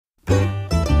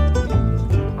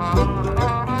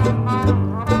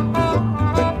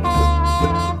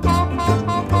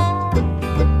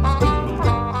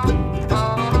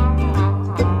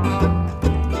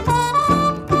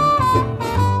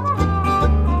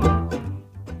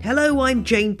Hello, I'm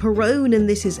Jane Perrone, and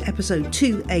this is episode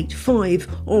 285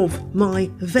 of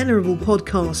my venerable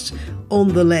podcast, On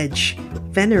the Ledge.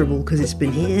 Venerable because it's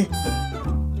been here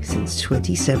since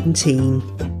 2017.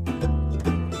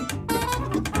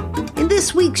 In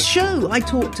this week's show, I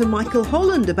talked to Michael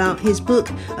Holland about his book,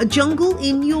 A Jungle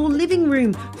in Your Living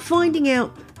Room, finding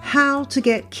out how to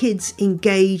get kids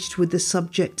engaged with the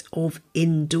subject of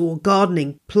indoor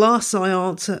gardening. Plus, I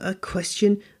answer a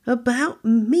question about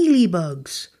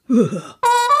mealybugs.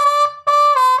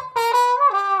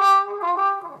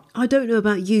 I don't know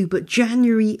about you, but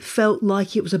January felt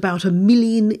like it was about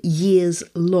 1,000,000 years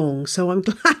long. So I'm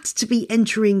glad to be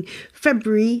entering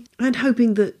February and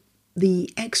hoping that the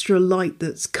extra light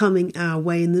that's coming our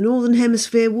way in the Northern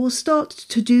Hemisphere will start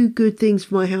to do good things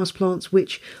for my houseplants,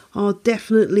 which are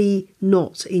definitely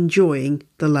not enjoying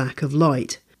the lack of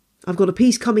light. I've got a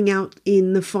piece coming out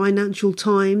in the Financial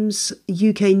Times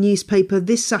UK newspaper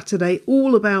this Saturday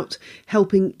all about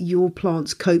helping your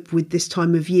plants cope with this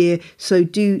time of year, so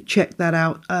do check that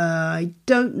out. I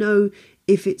don't know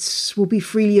if it will be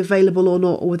freely available or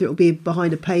not, or whether it will be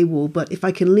behind a paywall, but if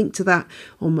I can link to that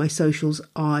on my socials,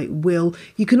 I will.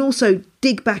 You can also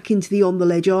dig back into the On the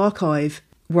Ledge archive,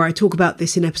 where I talk about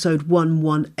this in episode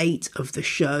 118 of the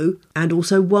show, and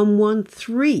also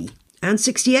 113 and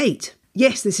 68.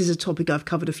 Yes, this is a topic I've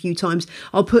covered a few times.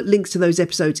 I'll put links to those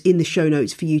episodes in the show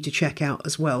notes for you to check out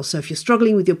as well. So if you're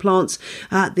struggling with your plants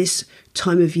at this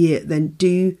time of year, then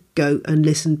do go and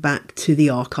listen back to the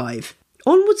archive.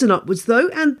 Onwards and upwards though,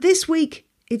 and this week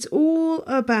it's all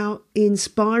about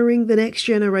inspiring the next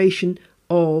generation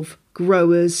of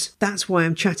growers. That's why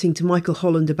I'm chatting to Michael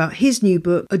Holland about his new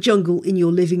book, A Jungle in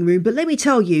Your Living Room. But let me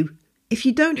tell you, if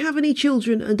you don't have any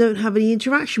children and don't have any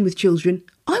interaction with children,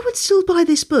 I would still buy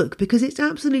this book because it's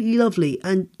absolutely lovely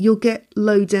and you'll get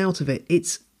loads out of it.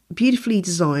 It's beautifully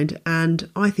designed and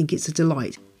I think it's a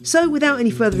delight. So without any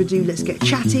further ado, let's get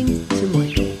chatting to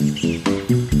Michael.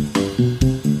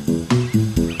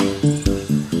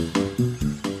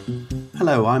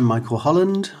 Hello, I'm Michael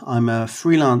Holland. I'm a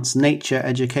freelance nature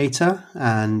educator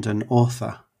and an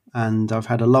author, and I've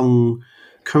had a long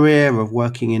career of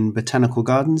working in botanical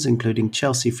gardens, including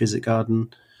Chelsea Physic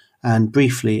Garden and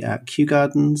briefly at Kew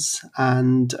Gardens,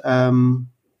 and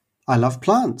I love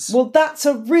plants. Well, that's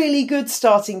a really good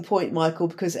starting point, Michael,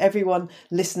 because everyone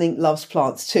listening loves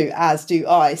plants too, as do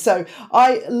I. So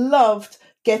I loved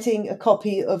getting a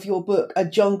copy of your book, A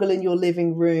Jungle in Your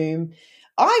Living Room.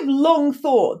 I've long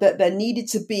thought that there needed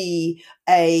to be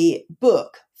a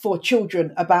book for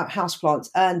children about houseplants,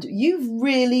 and you've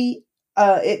really,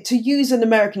 to use an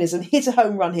Americanism, hit a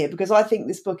home run here, because I think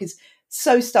this book is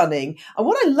so stunning. And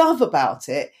what I love about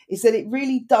it is that it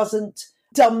really doesn't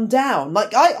dumb down.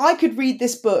 Like I could read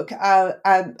this book and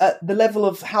at the level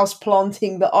of house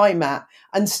planting that I'm at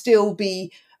and still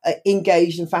be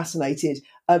engaged and fascinated.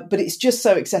 But it's just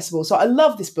so accessible. So I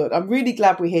love this book. I'm really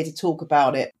glad we're here to talk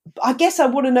about it. I guess I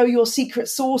want to know your secret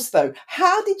sauce, though.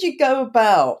 How did you go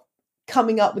about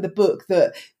coming up with a book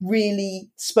that really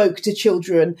spoke to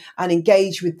children and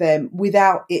engaged with them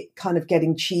without it kind of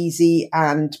getting cheesy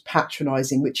and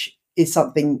patronising, which is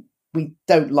something we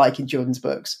don't like in children's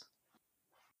books?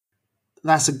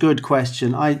 That's a good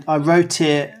question. I wrote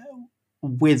it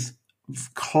with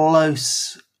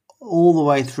all the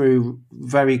way through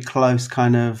very close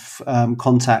kind of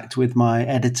contact with my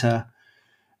editor,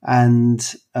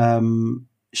 and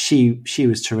she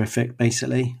was terrific,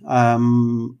 basically.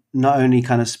 Not only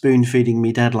kind of spoon feeding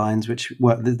me deadlines, which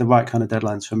were the right kind of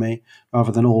deadlines for me, rather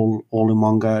than all in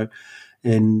one go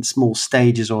in small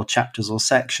stages or chapters or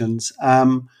sections.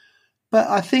 But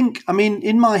I think,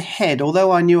 in my head,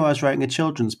 although I knew I was writing a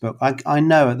children's book, I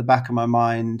know at the back of my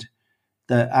mind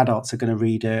that adults are going to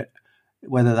read it,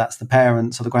 whether that's the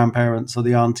parents or the grandparents or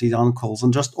the aunties, uncles,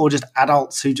 or just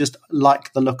adults who just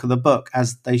like the look of the book,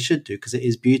 as they should do, because it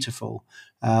is beautiful.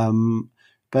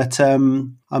 But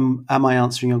am I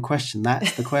answering your question?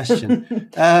 That's the question.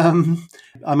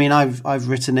 I've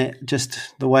written it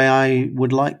just the way I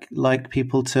would like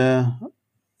people to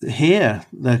hear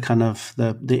the kind of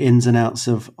the ins and outs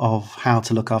of how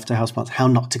to look after houseplants, how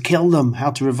not to kill them, how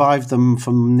to revive them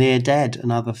from near dead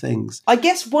and other things. I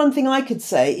guess one thing I could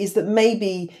say is that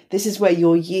maybe this is where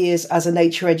your years as a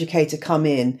nature educator come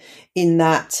in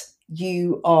that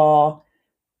you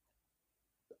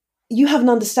have an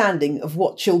understanding of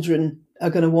what children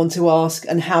are going to want to ask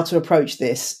and how to approach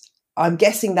this. I'm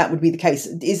guessing that would be the case.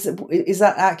 Is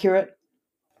that accurate?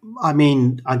 I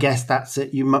guess that's it.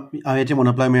 I didn't want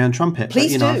to blow my own trumpet.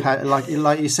 Please but, do. I've had, like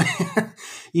you say,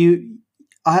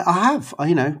 I have,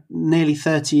 nearly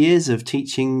 30 years of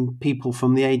teaching people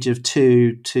from the age of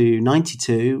 2 to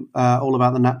 92 all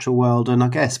about the natural world. And I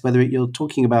guess whether you're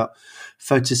talking about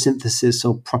photosynthesis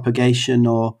or propagation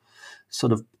or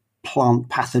sort of plant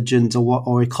pathogens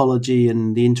or ecology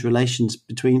and the interrelations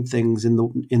between things in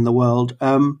the world,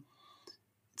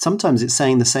 sometimes it's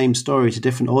saying the same story to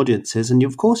different audiences, and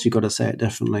of course you've got to say it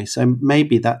differently. So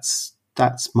maybe that's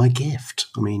my gift.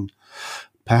 I mean,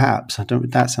 perhaps I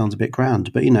don't. That sounds a bit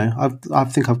grand, but I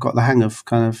think I've got the hang of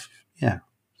kind of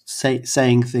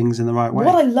saying things in the right way.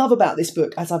 What I love about this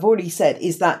book, as I've already said,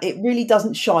 is that it really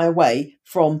doesn't shy away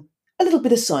from a little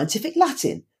bit of scientific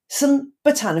Latin, some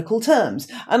botanical terms.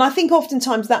 And I think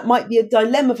oftentimes that might be a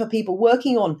dilemma for people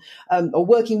working on or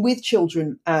working with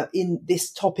children in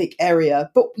this topic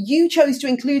area. But you chose to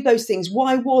include those things.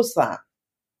 Why was that?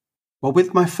 Well,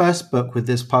 with my first book with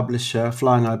this publisher,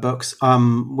 Flying Eye Books,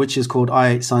 which is called I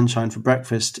Ate Sunshine for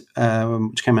Breakfast,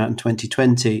 which came out in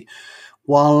 2020,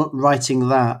 while writing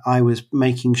that, I was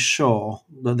making sure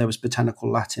that there was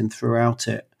botanical Latin throughout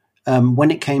it.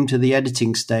 When it came to the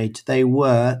editing stage, they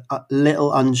were a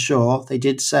little unsure. They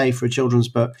did say for a children's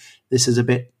book, this is a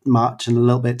bit much and a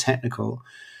little bit technical.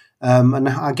 And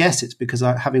I guess it's because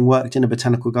having worked in a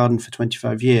botanical garden for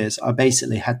 25 years, I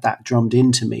basically had that drummed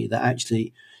into me that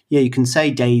actually, you can say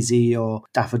daisy or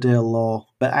daffodil,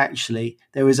 but actually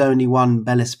there is only one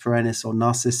Bellis perennis or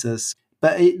narcissus.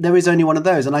 But there is only one of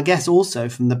those. And I guess also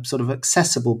from the sort of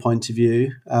accessible point of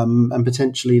view, and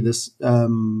potentially this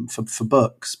for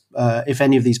books, if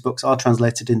any of these books are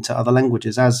translated into other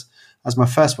languages, as my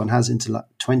first one has into like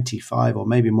 25 or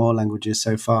maybe more languages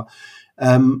so far,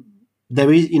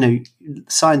 there is,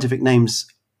 scientific names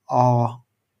are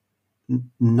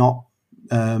not,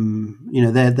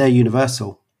 they're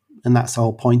universal. And that's the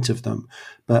whole point of them.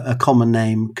 But a common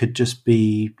name could just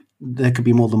be, there could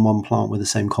be more than one plant with the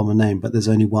same common name, but there's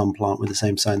only one plant with the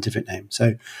same scientific name.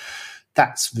 So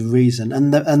that's the reason.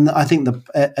 And I think the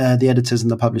editors and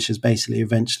the publishers basically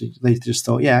eventually, they just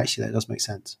thought, yeah, actually that does make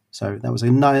sense. So that was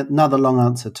another long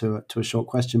answer to a short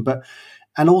question,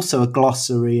 and also a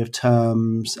glossary of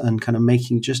terms and kind of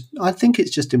making I think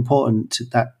it's just important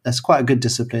that's quite a good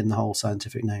discipline, the whole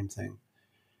scientific name thing.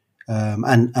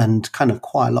 And kind of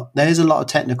quite a lot. There is a lot of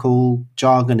technical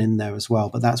jargon in there as well,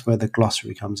 but that's where the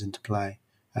glossary comes into play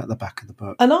at the back of the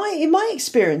book. And in my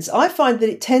experience, I find that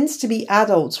it tends to be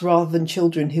adults rather than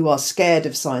children who are scared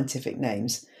of scientific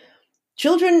names.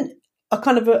 Children are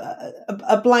kind of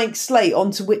a blank slate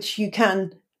onto which you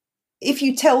can, if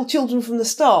you tell children from the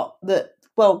start that,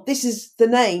 well, this is the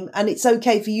name and it's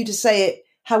okay for you to say it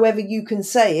however you can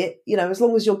say it, as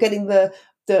long as you're getting the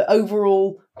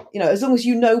overall, as long as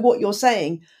you know what you're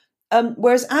saying.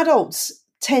 Whereas adults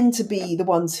tend to be the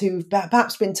ones who've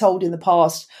perhaps been told in the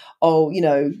past, oh,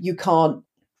 you can't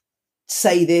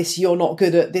say this, you're not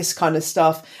good at this kind of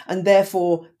stuff. And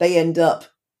therefore they end up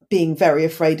being very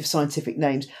afraid of scientific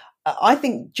names. I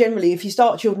think generally if you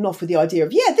start children off with the idea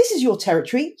of, yeah, this is your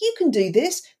territory, you can do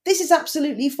this, this is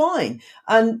absolutely fine.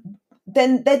 And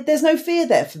then there's no fear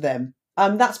there for them.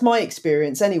 That's my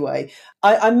experience anyway.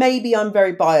 I'm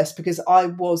very biased because I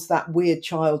was that weird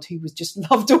child who was just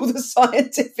loved all the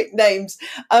scientific names.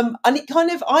 And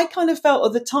I kind of felt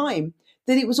at the time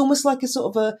that it was almost like a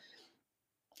sort of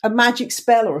a magic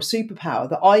spell or a superpower,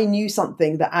 that I knew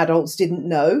something that adults didn't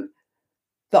know,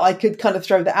 that I could kind of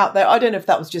throw that out there. I don't know if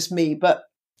that was just me, but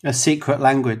a secret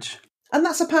language. And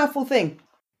that's a powerful thing.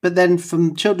 But then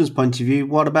from children's point of view,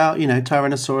 what about,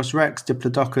 Tyrannosaurus rex,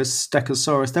 Diplodocus,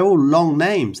 Stegosaurus? They're all long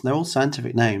names. They're all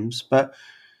scientific names. But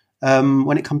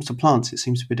when it comes to plants, it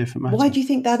seems to be a different matter. Why do you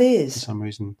think that is? For some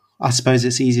reason. I suppose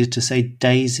it's easier to say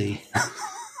daisy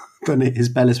than it is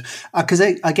Bellis. Because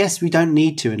I guess we don't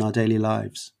need to in our daily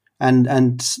lives. And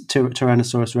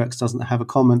Tyrannosaurus rex doesn't have a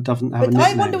nickname.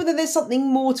 I wonder whether there's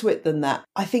something more to it than that.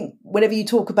 I think whenever you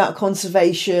talk about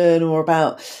conservation or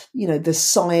about, the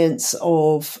science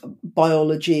of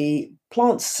biology,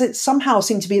 plants somehow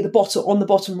seem to be on the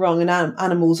bottom rung, and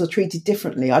animals are treated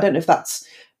differently. I don't know if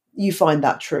you find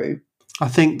that true. I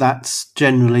think that's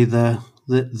generally the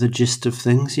gist of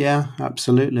things. Yeah,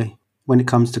 absolutely. When it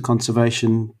comes to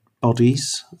conservation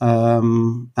bodies,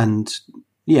 and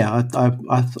yeah,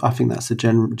 I think that's the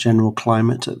general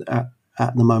climate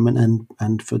at the moment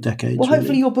and for decades. Well,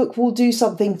 hopefully your book will do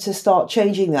something to start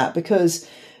changing that, because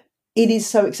it is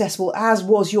so accessible, as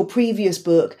was your previous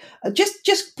book.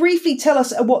 Just briefly tell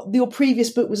us what your previous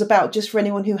book was about, just for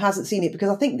anyone who hasn't seen it, because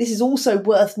I think this is also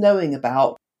worth knowing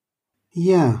about.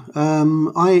 Yeah,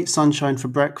 I Ate Sunshine for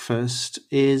Breakfast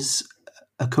is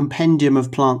a compendium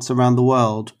of plants around the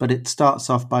world, but it starts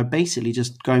off by basically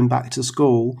just going back to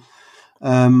school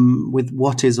with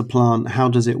what is a plant, how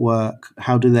does it work,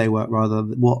 how do they work rather,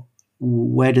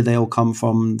 where do they all come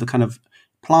from, the kind of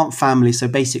plant family, so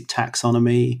basic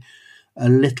taxonomy, a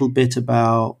little bit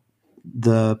about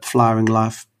the flowering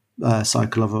life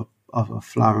cycle of a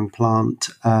flowering plant,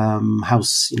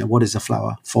 what is a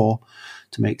flower for,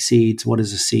 to make seeds, what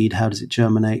is a seed, how does it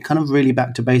germinate, kind of really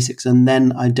back to basics. And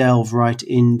then I delve right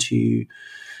into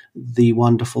the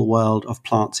wonderful world of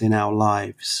plants in our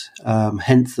lives.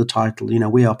 Hence the title,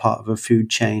 we are part of a food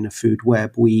chain, a food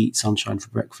web. We eat sunshine for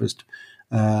breakfast.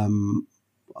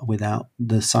 Without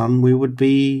the sun, there'd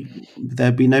be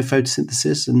no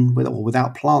photosynthesis, and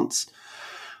without plants,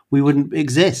 we wouldn't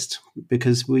exist,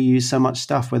 because we use so much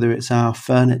stuff, whether it's our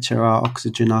furniture, our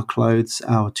oxygen, our clothes,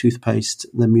 our toothpaste,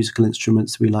 the musical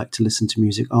instruments we like to listen to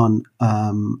music on,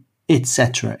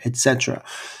 etc., etc.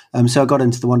 So I got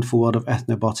into the wonderful world of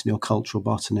ethnobotany or cultural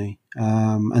botany,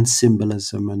 and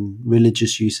symbolism and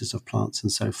religious uses of plants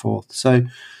and so forth. So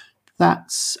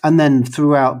and then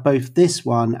throughout both this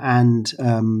one and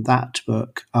that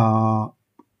book are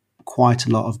quite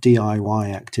a lot of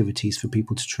DIY activities for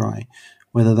people to try,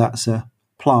 whether that's a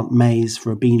plant maze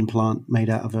for a bean plant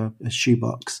made out of a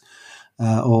shoebox,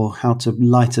 or how to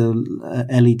light a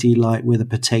LED light with a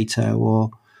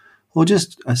potato, or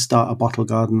just start a bottle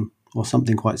garden, or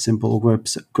something quite simple, or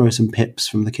grow some pips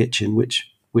from the kitchen,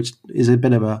 which is a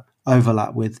bit of a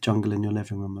overlap with jungle in your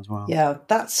living room as well. Yeah,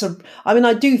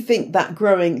 I do think that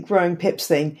growing pips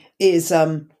thing is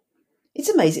it's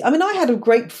amazing. I mean, I had a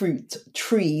grapefruit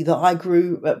tree that I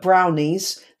grew at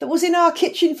Brownies that was in our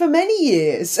kitchen for many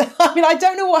years. I mean, I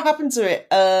don't know what happened to it.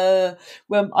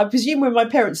 Well, I presume when my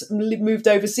parents moved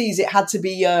overseas, it had to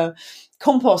be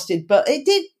composted, but it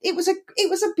did. It was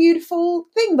a beautiful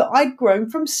thing that I'd grown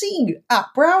from seed at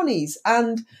Brownies,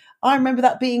 and I remember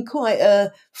that being quite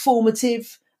a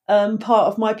formative part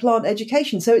of my plant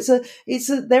education. So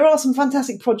there are some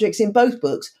fantastic projects in both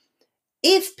books.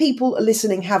 If people are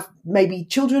listening have maybe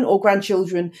children or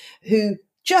grandchildren who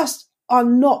just are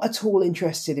not at all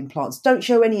interested in plants, don't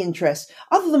show any interest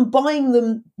other than buying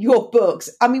them your books,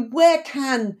 I mean, where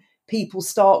can people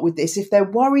start with this? If they're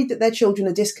worried that their children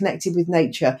are disconnected with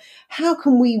nature, how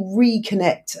can we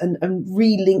reconnect and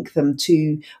relink them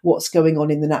to what's going on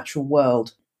in the natural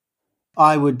world?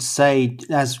 I would say,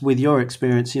 as with your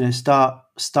experience,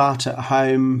 start at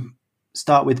home,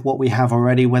 start with what we have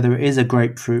already, whether it is a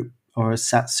grapefruit or a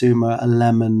satsuma, a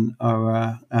lemon, or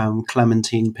a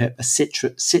clementine pip.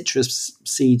 Citrus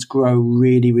seeds grow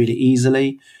really, really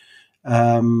easily,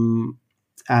 and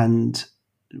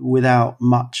without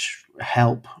much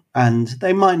help. And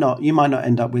you might not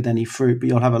end up with any fruit, but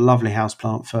you'll have a lovely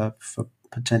houseplant for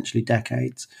potentially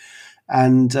decades.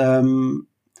 And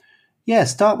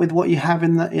start with what you have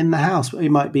in the house. It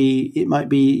might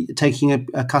be taking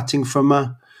a cutting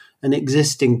from an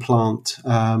existing plant.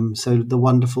 So the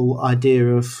wonderful idea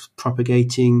of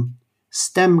propagating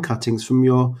stem cuttings from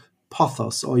your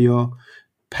pothos or your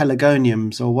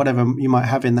pelargoniums or whatever you might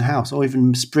have in the house, or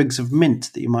even sprigs of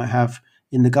mint that you might have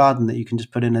in the garden that you can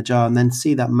just put in a jar, and then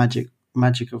see that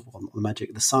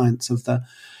the science of the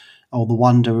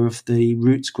wonder of the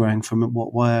roots growing from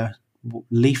what were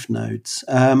leaf nodes.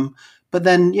 But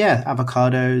then,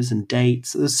 avocados and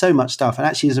dates. There's so much stuff. And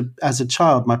actually, as a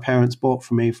child, my parents bought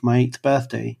for me for my 8th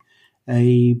birthday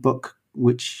a book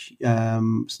which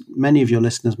many of your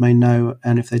listeners may know,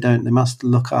 and if they don't, they must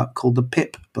look up, called The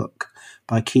Pip Book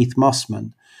by Keith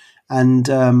Mossman. And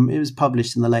it was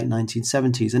published in the late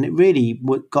 1970s. And it really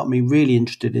got me really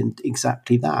interested in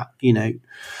exactly that,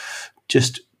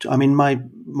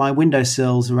 my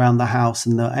windowsills around the house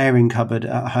and the airing cupboard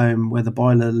at home where the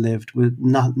boiler lived,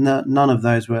 none of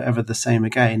those were ever the same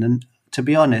again. And to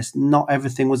be honest, not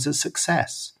everything was a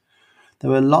success. There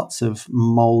were lots of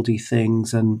mouldy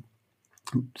things and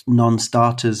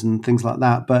non-starters and things like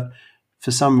that. But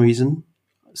for some reason,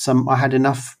 I had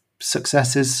enough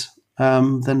successes,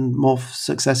 more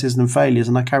successes than failures,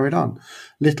 and I carried on.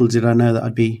 Little did I know that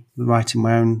I'd be writing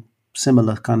my own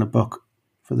similar kind of book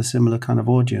for the similar kind of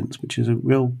audience, which is a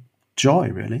real joy,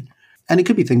 really. And it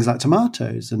could be things like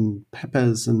tomatoes and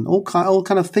peppers and all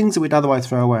kind of things that we'd otherwise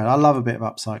throw away. I love a bit of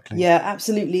upcycling. Yeah,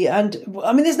 absolutely. And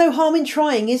I mean, there's no harm in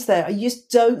trying, is there? You just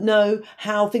don't know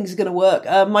how things are going to work.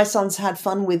 My son's had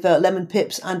fun with lemon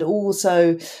pips and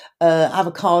also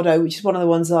avocado, which is one of the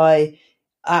ones I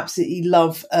absolutely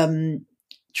love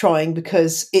trying,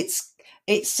 because it's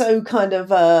so kind of,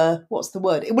 what's the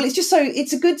word? Well,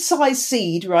 it's a good size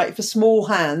seed, right, for small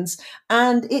hands.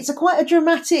 And it's quite a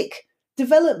dramatic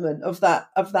development of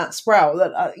that sprout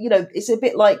that it's a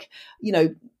bit like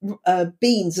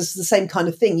beans is the same kind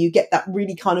of thing. You get that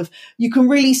really kind of, you can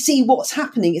really see what's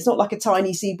happening. It's not like a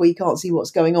tiny seed where you can't see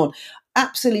what's going on.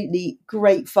 Absolutely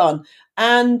great fun.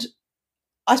 And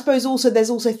I suppose also there's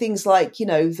also things like,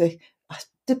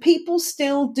 do people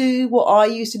still do what I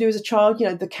used to do as a child?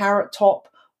 The carrot top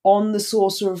on the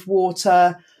saucer of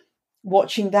water,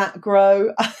 watching that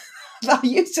grow. I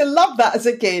used to love that as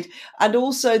a kid. And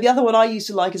also the other one I used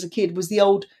to like as a kid was the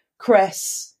old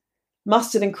cress,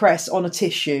 mustard and cress on a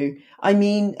tissue. I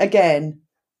mean, again,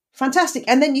 fantastic.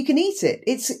 And then you can eat it.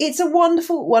 It's a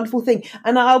wonderful, wonderful thing.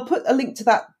 And I'll put a link to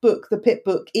that book, the Pip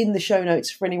book, in the show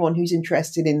notes for anyone who's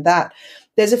interested in that.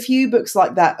 There's a few books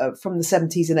like that from the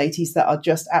 70s and 80s that are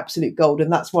just absolute gold.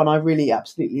 And that's one I really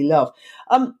absolutely love.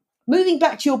 Moving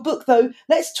back to your book, though,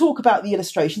 let's talk about the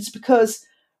illustrations, because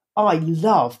I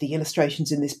love the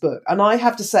illustrations in this book. And I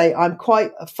have to say, I'm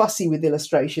quite fussy with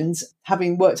illustrations.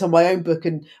 Having worked on my own book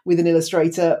and with an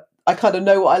illustrator, I kind of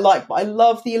know what I like, but I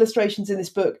love the illustrations in this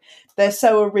book. They're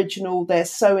so original. They're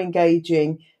so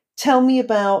engaging. Tell me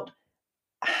about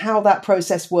how that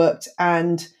process worked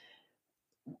and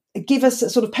give us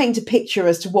sort of paint a picture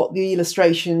as to what the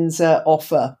illustrations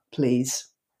offer, please.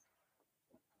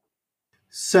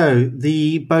 So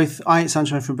both I Eat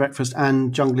Sunshine for Breakfast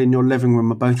and Jungle in Your Living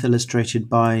Room are both illustrated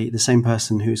by the same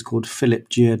person, who's called Philip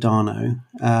Giordano,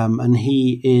 and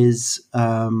he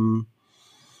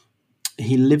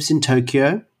lives in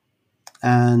Tokyo,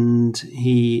 and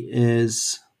he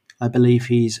is, I believe,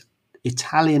 he's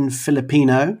Italian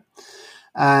Filipino,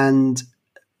 and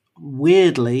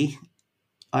weirdly,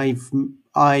 I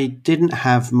didn't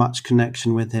have much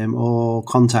connection with him or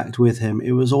contact with him.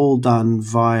 It was all done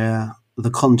via the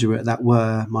conduit that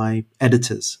were my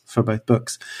editors for both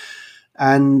books.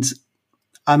 And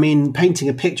I mean, painting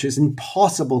a picture, it's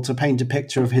impossible to paint a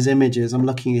picture of his images. I'm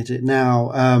looking at it now.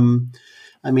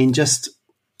 I mean, just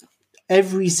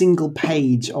every single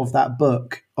page of that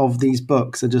book, of these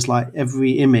books, are just like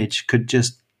every image could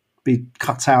just be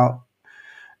cut out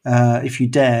if you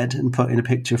dared and put in a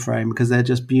picture frame, because they're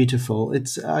just beautiful.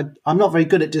 I'm not very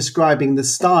good at describing the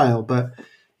style, but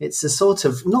it's a sort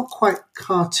of not quite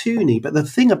cartoony. But the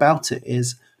thing about it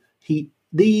is,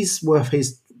 these were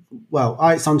his. Well,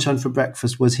 I Eat Sunshine for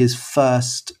Breakfast was his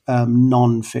first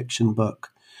non-fiction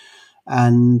book,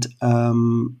 and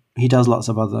he does lots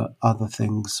of other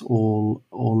things all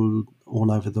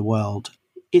over the world.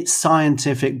 It's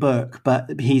scientific book,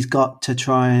 but he's got to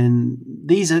try and,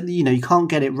 these are, you can't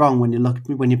get it wrong when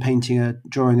you're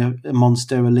drawing a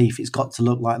monster leaf. It's got to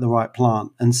look like the right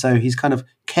plant. And so he's kind of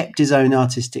kept his own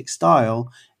artistic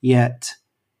style, yet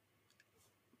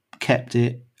kept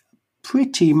it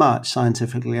pretty much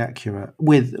scientifically accurate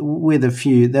with a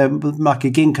few, there, like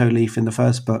a ginkgo leaf in the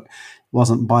first book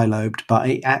wasn't bilobed, but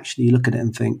you look at it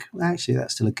and think, well, actually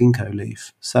that's still a ginkgo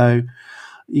leaf. So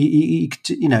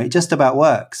it just about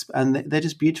works, and they're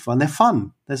just beautiful and they're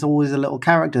fun. There's always a little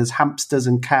characters, hamsters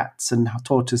and cats and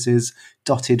tortoises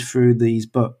dotted through these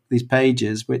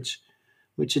pages, which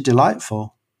are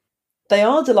delightful. They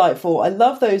are delightful. I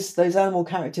love those animal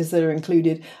characters that are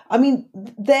included. I mean,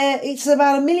 it's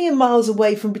about 1 million miles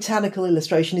away from botanical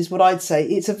illustration, is what I'd say.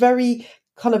 It's a very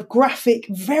kind of graphic,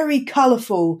 very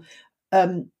colourful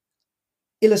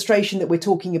illustration that we're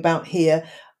talking about here.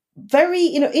 Very,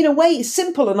 in a way, it's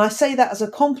simple, and I say that as a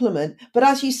compliment. But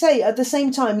as you say, at the same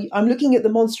time, I'm looking at the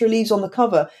monster leaves on the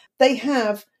cover. They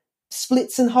have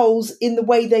splits and holes in the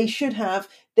way they should have.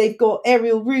 They've got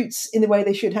aerial roots in the way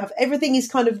they should have. Everything is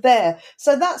kind of there.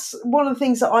 So that's one of the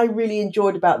things that I really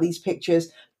enjoyed about these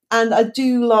pictures. And I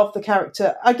do love the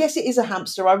character. I guess it is a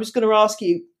hamster. I was going to ask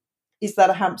you, is that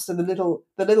a hamster? The little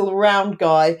round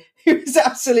guy who is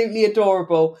absolutely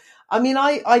adorable. I mean,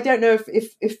 I don't know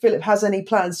if Philip has any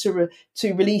plans to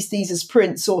release these as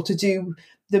prints or to do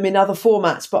them in other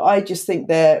formats, but I just think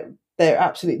they're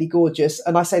absolutely gorgeous.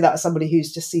 And I say that as somebody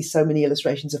who's just sees so many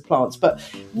illustrations of plants, but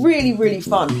really, really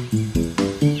fun.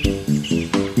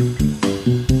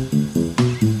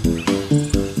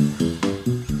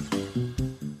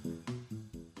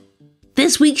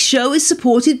 This week's show is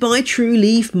supported by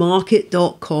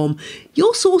TrueLeafMarket.com,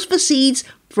 your source for seeds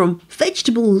from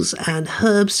vegetables and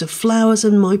herbs to flowers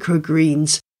and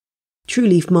microgreens. True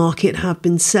Leaf Market have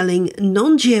been selling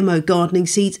non-GMO gardening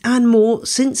seeds and more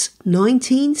since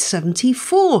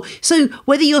 1974. So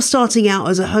whether you're starting out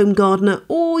as a home gardener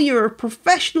or you're a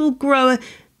professional grower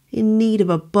in need of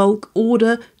a bulk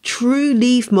order, True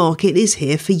Leaf Market is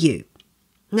here for you.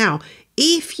 Now,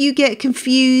 If you get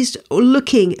confused or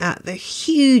looking at the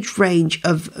huge range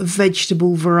of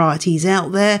vegetable varieties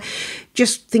out there,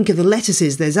 just think of the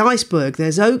lettuces. There's iceberg,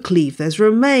 there's oak leaf, there's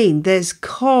romaine, there's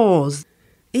cos.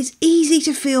 It's easy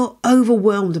to feel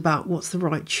overwhelmed about what's the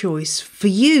right choice for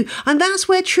you. And that's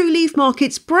where True Leaf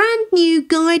Market's brand new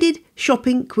guided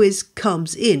shopping quiz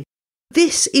comes in.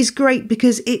 This is great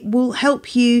because it will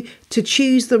help you to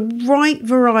choose the right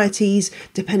varieties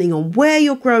depending on where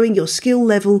you're growing, your skill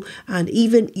level, and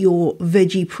even your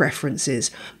veggie preferences.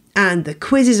 And the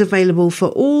quiz is available for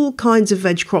all kinds of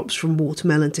veg crops from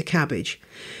watermelon to cabbage.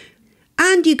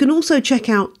 And you can also check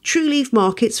out True Leaf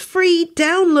Market's free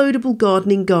downloadable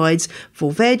gardening guides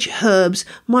for veg, herbs,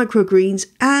 microgreens,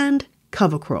 and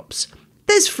cover crops.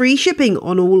 There's free shipping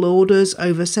on all orders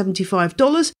over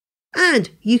 $75. And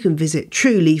you can visit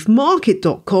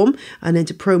trueleafmarket.com and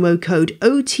enter promo code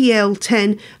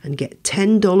OTL10 and get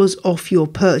 $10 off your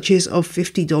purchase of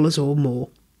 $50 or more.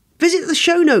 Visit the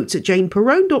show notes at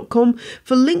janeperrone.com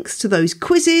for links to those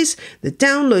quizzes, the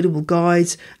downloadable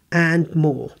guides, and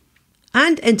more.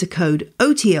 And enter code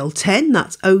OTL10,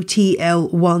 that's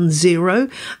OTL10,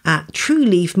 at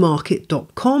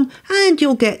trueleafmarket.com and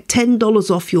you'll get $10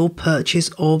 off your purchase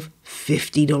of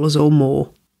 $50 or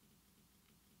more.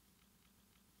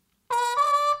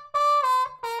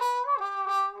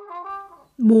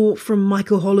 More from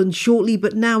Michael Holland shortly,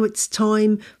 but now it's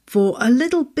time for a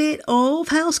little bit of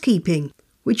housekeeping,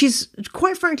 which is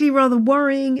quite frankly rather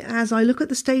worrying as I look at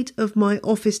the state of my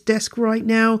office desk right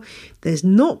now. There's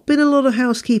not been a lot of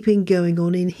housekeeping going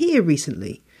on in here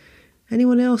recently.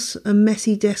 Anyone else a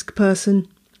messy desk person?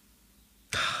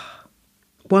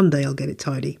 One day I'll get it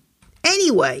tidy.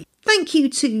 Anyway, thank you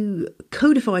to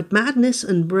Codified Madness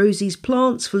and Rosie's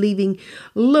Plants for leaving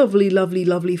lovely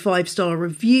 5-star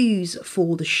reviews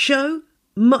for the show.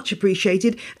 Much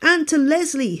appreciated. And to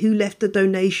Leslie, who left a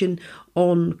donation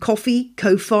on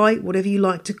Ko-fi, whatever you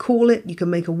like to call it. You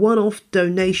can make a one-off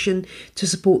donation to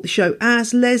support the show,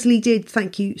 as Leslie did.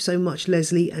 Thank you so much,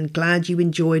 Leslie, and glad you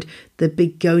enjoyed the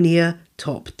Begonia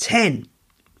Top 10.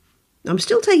 I'm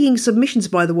still taking submissions,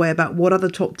 by the way, about what other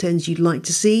top 10s you'd like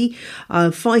to see.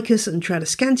 Ficus and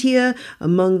Tradescantia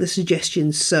among the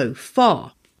suggestions so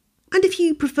far. And if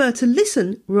you prefer to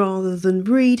listen rather than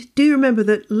read, do remember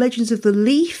that Legends of the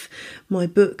Leaf, my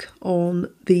book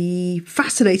on the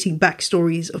fascinating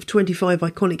backstories of 25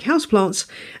 iconic houseplants,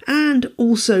 and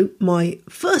also my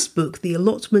first book, The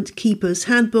Allotment Keeper's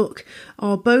Handbook,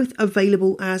 are both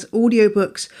available as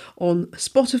audiobooks on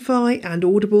Spotify and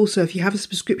Audible. So if you have a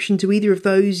subscription to either of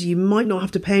those, you might not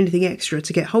have to pay anything extra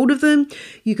to get hold of them.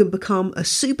 You can become a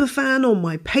super fan on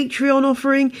my Patreon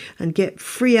offering and get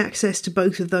free access to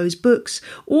both of those books,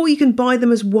 or you can buy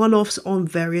them as one-offs on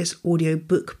various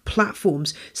audiobook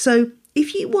platforms. So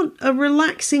if you want a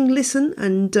relaxing listen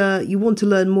and you want to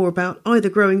learn more about either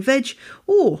growing veg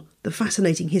or the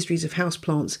fascinating histories of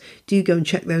houseplants, do go and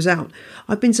check those out.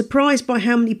 I've been surprised by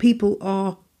how many people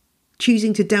are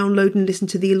choosing to download and listen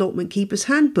to the Allotment Keeper's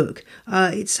Handbook.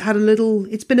 It's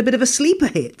been a bit of a sleeper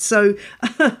hit, so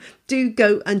do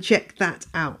go and check that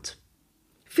out.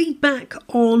 Feedback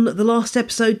on the last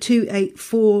episode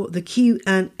 284, the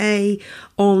Q&A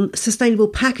on sustainable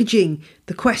packaging,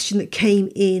 the question that came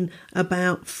in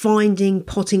about finding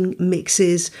potting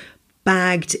mixes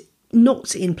bagged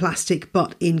not in plastic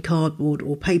but in cardboard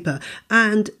or paper.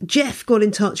 And Jeff got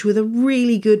in touch with a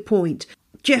really good point.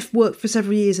 Jeff worked for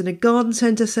several years in a garden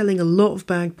centre selling a lot of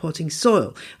bagged potting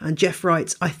soil. And Jeff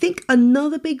writes, I think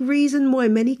another big reason why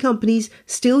many companies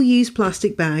still use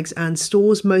plastic bags and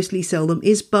stores mostly sell them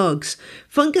is bugs.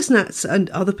 Fungus gnats and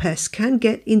other pests can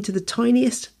get into the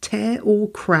tiniest tear or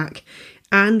crack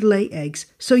and lay eggs.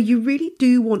 So you really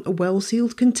do want a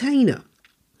well-sealed container.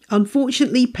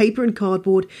 Unfortunately, paper and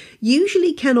cardboard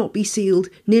usually cannot be sealed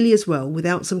nearly as well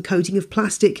without some coating of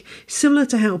plastic, similar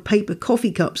to how paper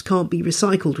coffee cups can't be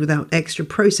recycled without extra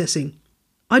processing.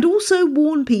 I'd also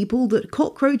warn people that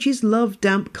cockroaches love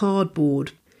damp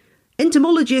cardboard.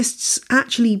 Entomologists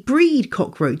actually breed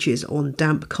cockroaches on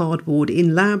damp cardboard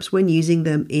in labs when using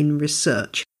them in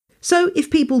research. So if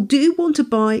people do want to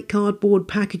buy cardboard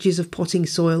packages of potting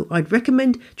soil, I'd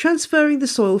recommend transferring the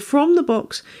soil from the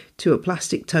box to a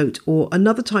plastic tote or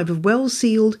another type of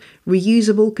well-sealed,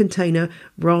 reusable container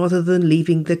rather than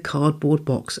leaving the cardboard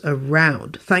box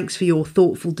around. Thanks for your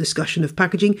thoughtful discussion of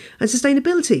packaging and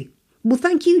sustainability. Well,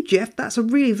 thank you, Jeff. That's a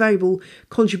really valuable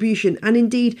contribution. And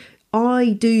indeed,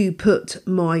 I do put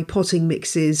my potting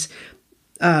mixes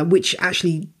which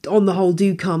actually on the whole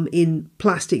do come in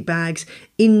plastic bags,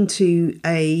 into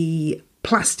a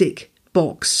plastic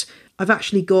box I've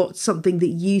actually got something that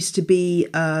used to be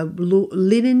a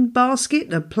linen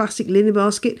basket, a plastic linen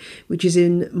basket, which is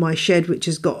in my shed, which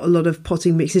has got a lot of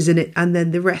potting mixes in it. And then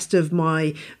the rest of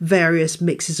my various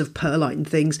mixes of perlite and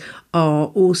things are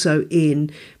also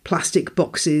in plastic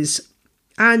boxes.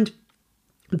 And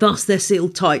thus they're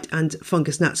sealed tight and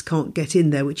fungus gnats can't get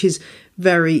in there, which is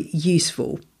very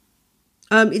useful.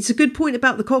 It's a good point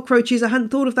about the cockroaches. I hadn't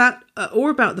thought of that or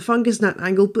about the fungus gnat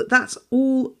angle, but that's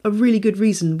all a really good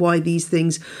reason why these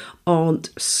things aren't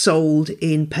sold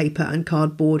in paper and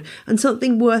cardboard, and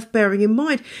something worth bearing in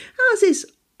mind, as is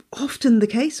often the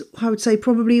case, I would say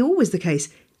probably always the case.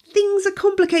 Things are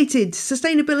complicated.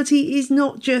 Sustainability is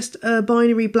not just a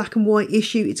binary black and white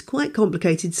issue. It's quite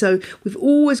complicated. So we've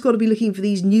always got to be looking for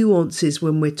these nuances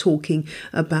when we're talking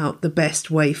about the best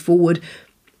way forward.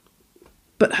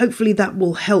 But hopefully that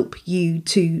will help you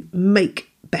to make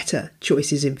better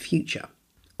choices in future.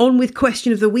 On with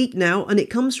question of the week now, and it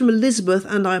comes from Elizabeth,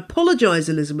 and I apologise,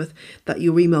 Elizabeth, that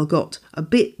your email got a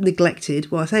bit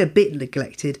neglected. Well, I say a bit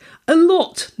neglected, a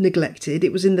lot neglected.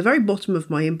 It was in the very bottom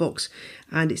of my inbox,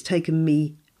 and it's taken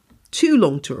me too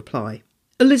long to reply.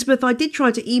 Elizabeth, I did try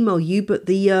to email you, but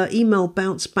the email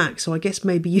bounced back, so I guess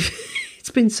maybe it's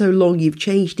been so long you've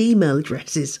changed email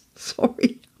addresses.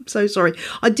 Sorry. I'm so sorry.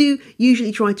 I do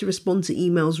usually try to respond to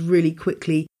emails really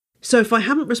quickly. So if I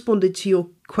haven't responded to your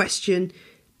question,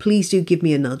 please do give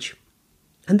me a nudge.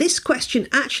 And this question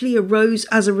actually arose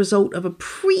as a result of a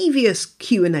previous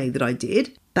Q&A that I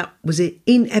did. That was it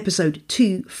in episode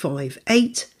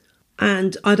 258.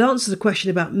 And I'd answered a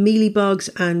question about mealybugs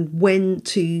and when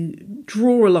to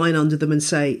draw a line under them and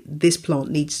say this plant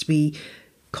needs to be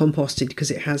composted because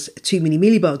it has too many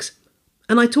mealybugs.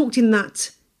 And I talked in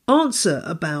that answer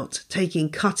about taking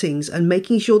cuttings and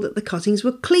making sure that the cuttings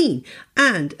were clean.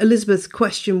 And Elizabeth's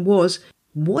question was,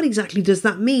 what exactly does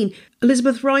that mean?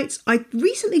 Elizabeth writes, I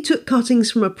recently took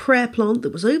cuttings from a prayer plant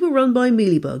that was overrun by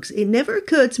mealybugs. It never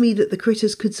occurred to me that the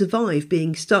critters could survive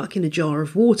being stuck in a jar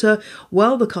of water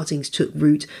while the cuttings took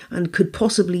root and could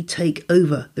possibly take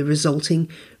over the resulting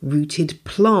rooted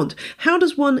plant. How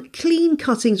does one clean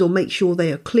cuttings or make sure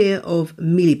they are clear of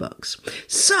mealybugs?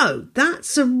 So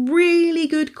that's a really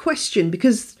good question,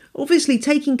 because obviously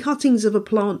taking cuttings of a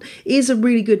plant is a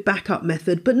really good backup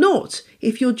method, but not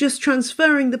if you're just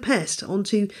transferring the pest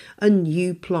onto a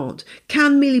new plant.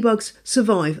 Can mealybugs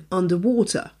survive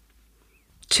underwater?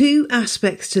 Two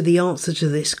aspects to the answer to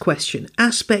this question.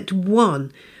 Aspect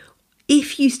one,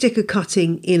 if you stick a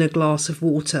cutting in a glass of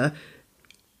water,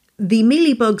 the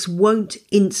mealybugs won't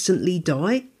instantly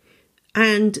die,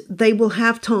 and they will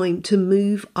have time to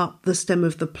move up the stem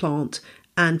of the plant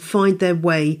and find their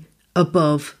way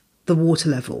above the water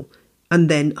level and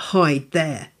then hide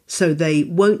there, so they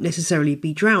won't necessarily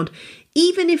be drowned.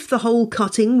 Even if the whole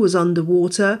cutting was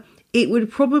underwater, it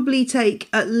would probably take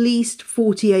at least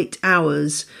 48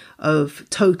 hours of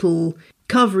total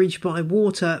coverage by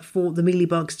water for the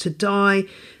mealybugs to die.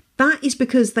 That is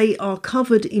because they are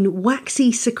covered in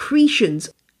waxy secretions.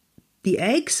 The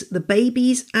eggs, the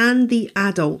babies and the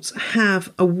adults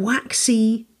have a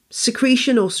waxy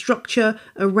secretion or structure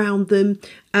around them.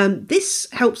 This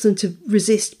helps them to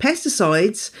resist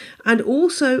pesticides and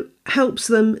also helps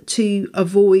them to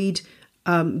avoid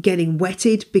getting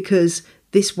wetted, because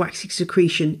this waxy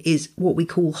secretion is what we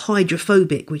call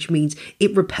hydrophobic, which means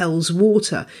it repels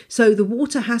water. So the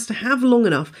water has to have long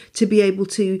enough to be able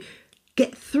to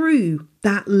get through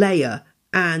that layer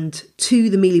and to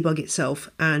the mealybug itself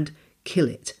and kill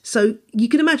it. So you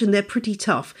can imagine they're pretty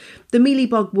tough. The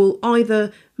mealybug will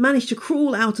either manage to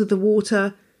crawl out of the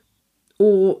water,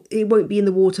 or it won't be in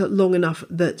the water long enough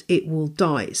that it will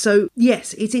die. So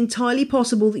yes, it's entirely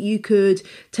possible that you could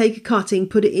take a cutting,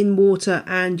 put it in water,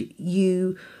 and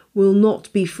you will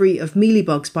not be free of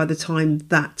mealybugs by the time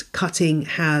that cutting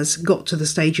has got to the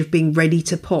stage of being ready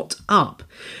to pot up.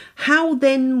 How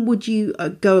then would you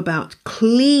go about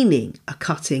cleaning a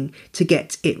cutting to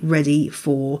get it ready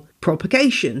for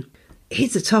propagation?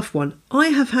 Here's a tough one. I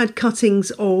have had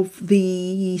cuttings of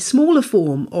the smaller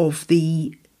form of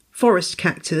the forest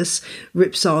cactus,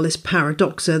 Rhipsalis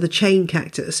paradoxa, the chain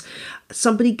cactus.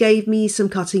 Somebody gave me some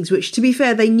cuttings which, to be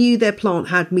fair, they knew their plant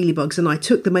had mealybugs, and I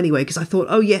took them anyway because I thought,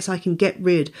 oh yes, I can get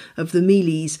rid of the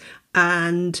mealies.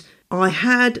 And I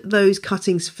had those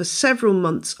cuttings for several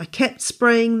months. I kept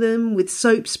spraying them with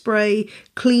soap spray,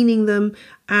 cleaning them,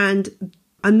 and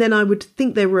then I would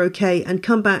think they were okay and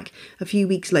come back a few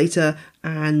weeks later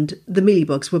and the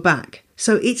mealybugs were back.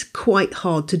 So it's quite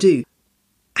hard to do.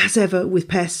 As ever with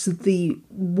pests, the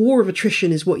war of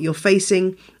attrition is what you're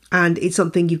facing, and it's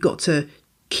something you've got to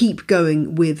keep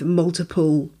going with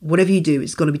multiple, whatever you do,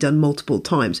 it's got to be done multiple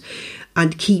times,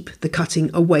 and keep the cutting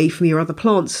away from your other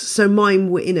plants. So mine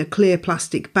were in a clear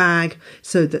plastic bag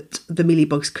so that the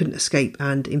mealybugs couldn't escape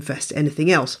and infest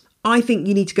anything else. I think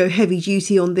you need to go heavy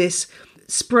duty on this,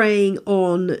 spraying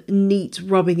on neat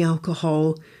rubbing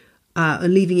alcohol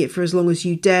and leaving it for as long as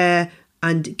you dare,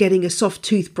 and getting a soft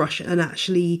toothbrush and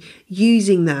actually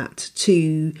using that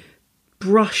to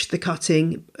brush the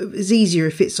cutting. It's easier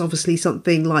if it's obviously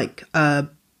something like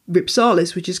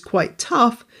Ripsalis, which is quite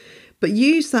tough, but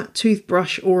use that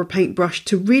toothbrush or a paintbrush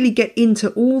to really get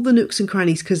into all the nooks and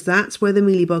crannies, because that's where the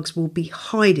mealybugs will be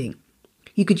hiding.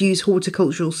 You could use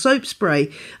horticultural soap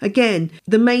spray. Again,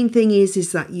 the main thing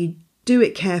is that you do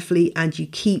it carefully and you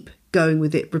keep going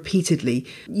with it repeatedly.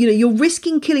 You're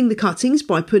risking killing the cuttings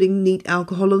by putting neat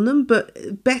alcohol on them,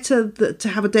 but better to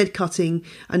have a dead cutting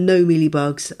and no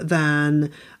mealybugs than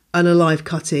an alive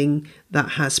cutting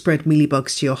that has spread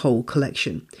mealybugs to your whole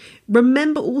collection.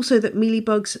 Remember also that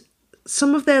mealybugs,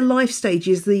 some of their life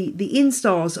stages, the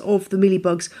instars of the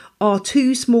mealybugs are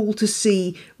too small to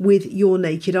see with your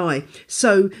naked eye.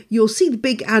 So you'll see the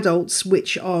big adults,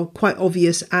 which are quite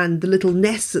obvious, and the little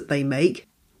nests that they make.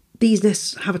 These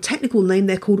nests have a technical name.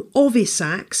 They're called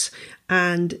ovisacs,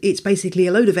 and it's basically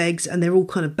a load of eggs, and they're all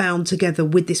kind of bound together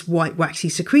with this white waxy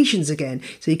secretions again.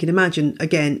 So you can imagine,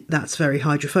 again, that's very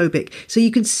hydrophobic. So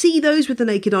you can see those with the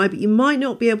naked eye, but you might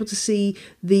not be able to see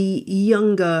the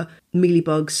younger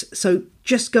mealybugs. So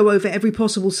just go over every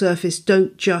possible surface.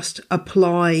 Don't just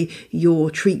apply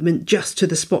your treatment just to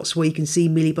the spots where you can see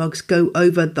mealybugs. Go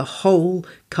over the whole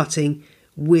cutting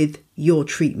with your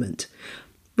treatment.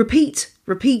 Repeat,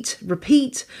 repeat,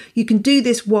 repeat. You can do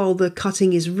this while the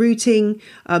cutting is rooting.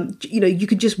 You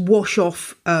can just wash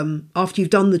off after you've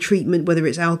done the treatment, whether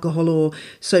it's alcohol or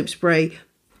soap spray,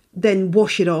 then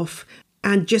wash it off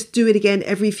and just do it again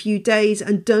every few days.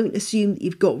 And don't assume that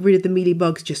you've got rid of the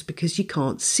mealybugs just because you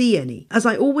can't see any. As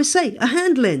I always say, a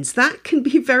hand lens, that can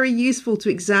be very useful to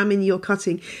examine your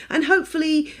cutting. And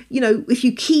hopefully, if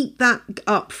you keep that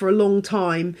up for a long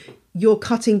time, your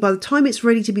cutting, by the time it's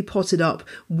ready to be potted up,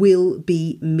 will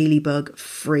be mealybug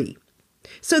free.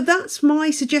 So that's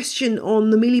my suggestion on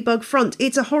the mealybug front.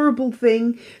 It's a horrible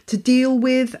thing to deal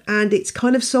with, and it's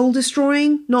kind of soul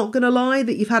destroying, not going to lie,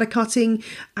 that you've had a cutting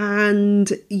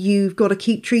and you've got to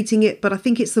keep treating it, but I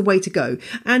think it's the way to go.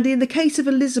 And in the case of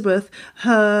Elizabeth,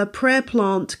 her prayer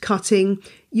plant cutting,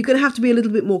 you're going to have to be a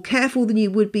little bit more careful than you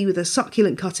would be with a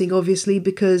succulent cutting, obviously,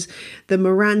 because the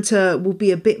Maranta will be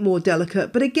a bit more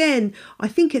delicate. But again, I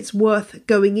think it's worth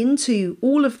going into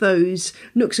all of those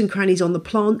nooks and crannies on the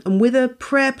plant. And with a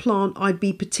prayer plant, I'd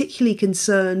be particularly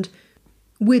concerned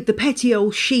with the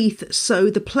petiole sheath, so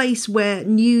the place where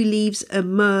new leaves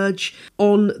emerge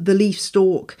on the leaf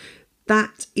stalk.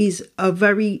 That is a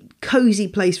very cosy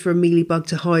place for a mealybug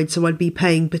to hide, so I'd be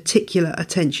paying particular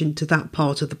attention to that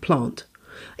part of the plant.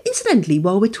 Incidentally,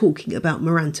 while we're talking about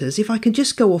Marantas, if I can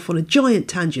just go off on a giant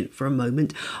tangent for a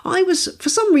moment, I was, for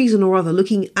some reason or other,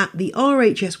 looking at the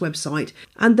RHS website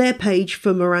and their page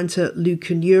for Maranta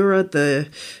leucanura, the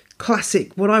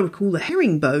classic, what I would call the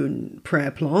herringbone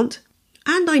prayer plant,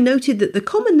 and I noted that the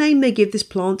common name they give this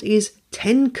plant is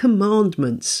 10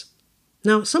 Commandments.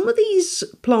 Now, some of these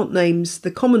plant names,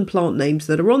 the common plant names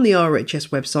that are on the RHS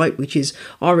website, which is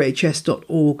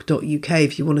rhs.org.uk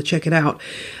if you want to check it out,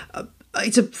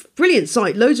 it's a brilliant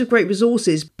site, loads of great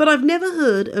resources, but I've never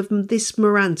heard of this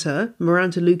Maranta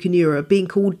leucanura, being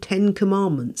called 10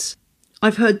 Commandments.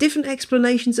 I've heard different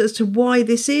explanations as to why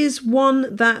this is.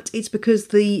 One, that it's because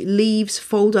the leaves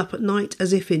fold up at night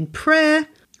as if in prayer,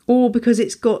 or because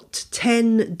it's got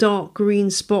 10 dark green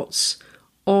spots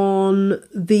on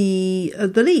the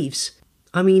leaves.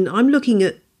 I mean, I'm looking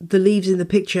at the leaves in the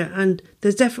picture and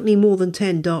there's definitely more than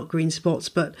 10 dark green spots,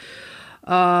 but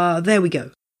there we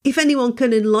go. If anyone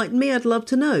can enlighten me, I'd love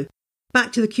to know.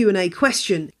 Back to the Q&A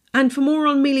question. And for more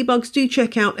on mealybugs, do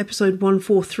check out episode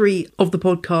 143 of the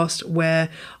podcast, where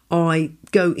I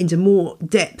go into more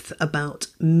depth about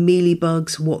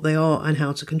mealybugs, what they are and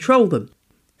how to control them.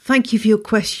 Thank you for your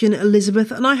question,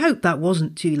 Elizabeth, and I hope that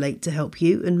wasn't too late to help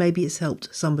you, and maybe it's helped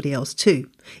somebody else too.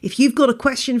 If you've got a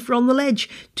question for On The Ledge,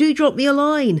 do drop me a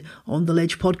line on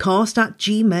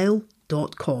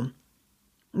theledgepodcast@gmail.com.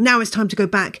 Now it's time to go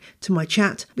back to my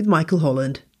chat with Michael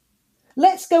Holland.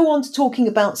 Let's go on to talking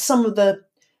about some of the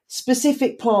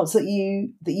specific plants that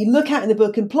you look at in the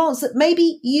book, and plants that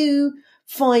maybe you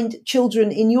find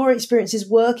children in your experiences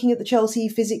working at the Chelsea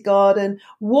Physic Garden.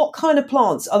 What kind of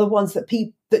plants are the ones that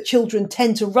that children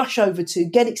tend to rush over to,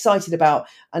 get excited about,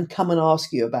 and come and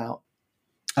ask you about?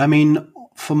 I mean,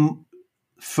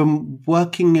 from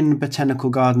working in botanical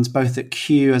gardens, both at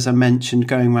Kew, as I mentioned,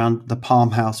 going around the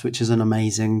Palm House, which is an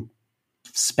amazing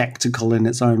spectacle in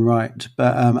its own right,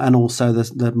 but and also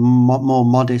the more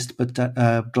modest but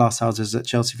glass houses at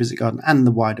Chelsea Physic Garden and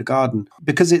the wider garden,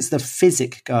 because it's the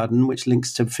Physic Garden, which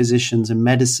links to physicians and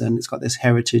medicine. It's got this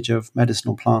heritage of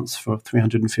medicinal plants for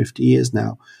 350 years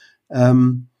now.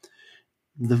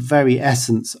 The very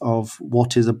essence of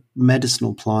what is a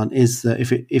medicinal plant is that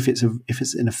if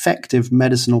it's an effective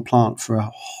medicinal plant for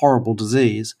a horrible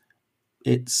disease,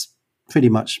 it's pretty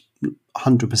much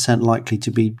 100% likely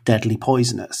to be deadly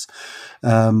poisonous.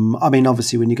 I mean,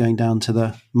 obviously, when you're going down to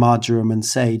the marjoram and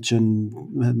sage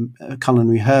and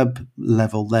culinary herb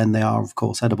level, then they are, of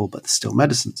course, edible, but they're still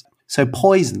medicines. So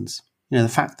poisons, the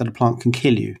fact that a plant can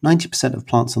kill you, 90% of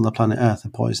plants on the planet Earth are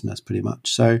poisonous, pretty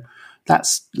much. So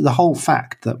that's the whole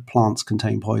fact that plants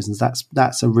contain poisons.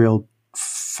 That's a real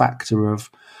factor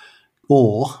of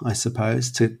awe, I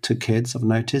suppose, to kids, I've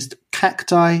noticed.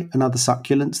 Cacti and other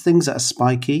succulents, things that are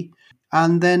spiky,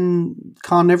 and then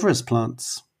carnivorous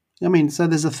plants. I mean, so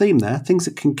there's a theme there. Things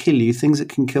that can kill you, things that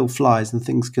can kill flies, and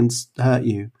things can hurt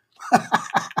you.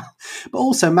 But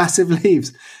also massive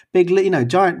leaves. Big,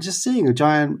 giant, just seeing a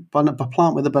giant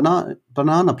plant with a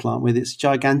banana plant with its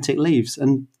gigantic leaves.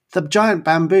 And the giant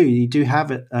bamboo, you do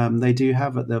have it, they do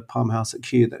have at the Palm House at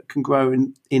Kew, that can grow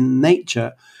in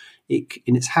nature.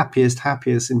 In its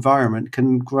happiest environment,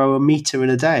 can grow 1 meter in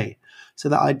a day. So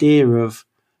that idea of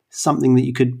something that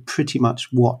you could pretty much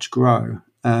watch grow,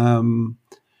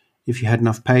 if you had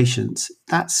enough patience,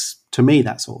 to me,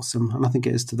 that's awesome. And I think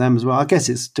it is to them as well. I guess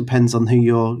it depends on who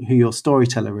your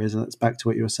storyteller is. And that's back to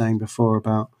what you were saying before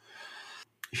about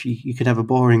if you could have a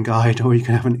boring guide, or you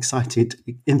can have an excited,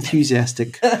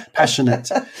 enthusiastic, passionate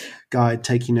guide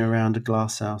taking you around a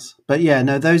glass house. But yeah,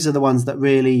 no, those are the ones that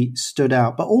really stood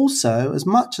out. But also, as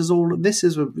much as all of this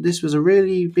was a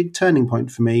really big turning point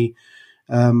for me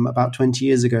about 20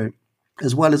 years ago,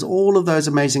 as well as all of those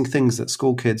amazing things that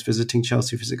school kids visiting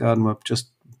Chelsea Physic Garden were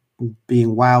just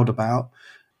being wowed about,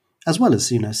 as well as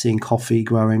seeing coffee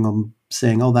growing on,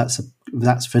 saying, oh, that's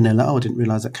vanilla. Oh, I didn't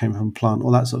realize that came from a plant,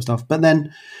 all that sort of stuff. But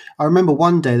then I remember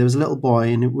one day there was a little boy,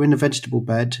 and we're in a vegetable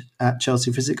bed at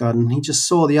Chelsea Physic Garden. And he just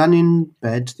saw the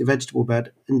vegetable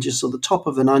bed, and just saw the top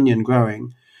of an onion growing.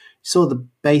 He saw the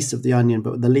base of the onion,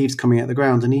 but with the leaves coming out the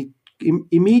ground. And he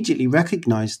immediately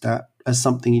recognized that as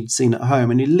something he'd seen at home.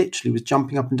 And he literally was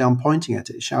jumping up and down, pointing at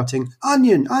it, shouting,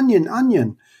 onion, onion,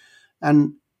 onion.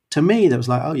 And to me, that was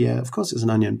like, oh yeah, of course it's an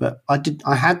onion. But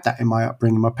I had that in my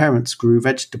upbringing. My parents grew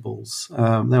vegetables. They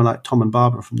were like Tom and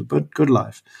Barbara from The Good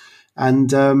Life. And,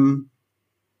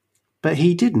 but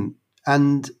he didn't.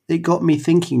 And it got me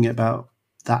thinking about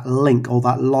that link, or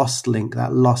that lost link,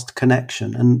 that lost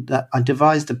connection. And that I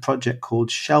devised a project called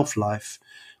Shelf Life,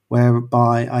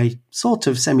 whereby I sort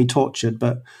of semi-tortured,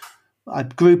 but I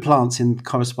grew plants in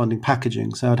corresponding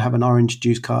packaging. So I'd have an orange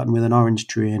juice carton with an orange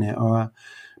tree in it, or a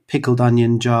pickled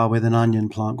onion jar with an onion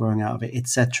plant growing out of it,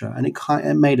 etc. And it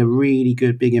made a really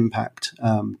good big impact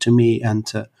to me and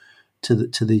to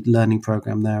the learning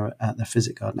program there at the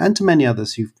Physic Garden, and to many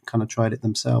others who've kind of tried it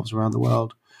themselves around the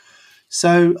world.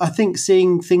 So I think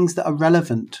seeing things that are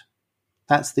relevant,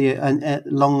 that's the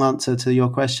long answer to your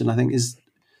question, I think, is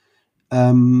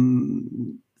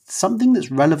something that's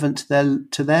relevant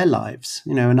to their lives.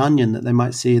 An onion that they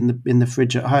might see in the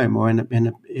fridge at home, or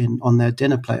in on their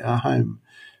dinner plate at home.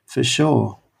 For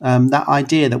sure. That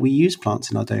idea that we use plants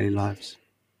in our daily lives.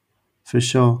 For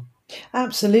sure.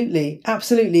 Absolutely.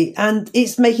 Absolutely. And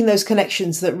it's making those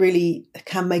connections that really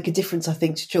can make a difference, I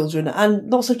think, to children.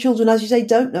 And lots of children, as you say,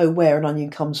 don't know where an onion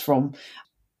comes from,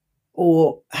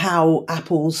 or how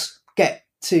apples get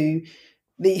to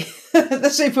the the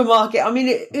supermarket. I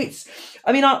mean,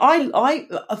 I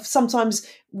sometimes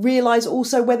realise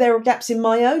also where there are gaps in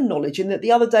my own knowledge. And that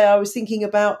the other day I was thinking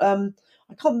about,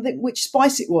 I can't think which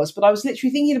spice it was, but I was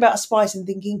literally thinking about a spice and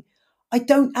thinking, I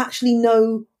don't actually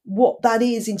know what that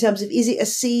is in terms of, is it a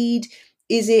seed?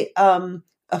 Is it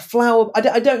a flower?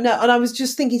 I don't know. And I was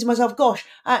just thinking to myself, gosh,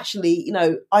 actually,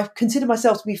 I consider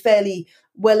myself to be fairly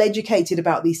well educated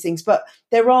about these things, but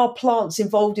there are plants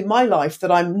involved in my life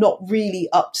that I'm not really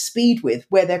up to speed with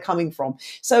where they're coming from.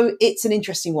 So it's an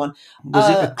interesting one. Was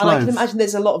it a clove? And I can imagine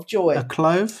there's a lot of joy. A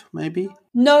clove, maybe?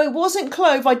 No, it wasn't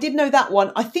clove. I did know that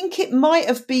one. I think it might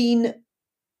have been,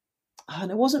 and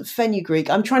it wasn't fenugreek.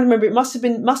 I'm trying to remember. It must have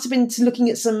been to looking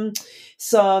at some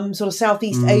sort of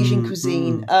Southeast Asian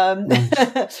cuisine.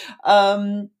 Nice.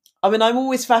 I mean, I'm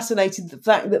always fascinated the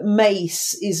fact that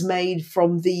mace is made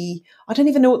from I don't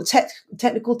even know what the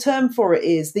technical term for it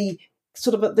is, the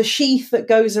sort of the sheath that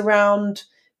goes around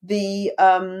the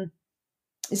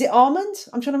is it almond?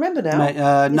 I'm trying to remember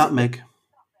now. Nutmeg.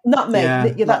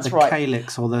 Nutmeg, yeah, that's like the right.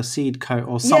 calyx or the seed coat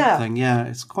or something. Yeah,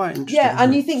 it's quite interesting. Yeah,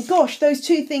 and you think, gosh, those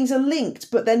two things are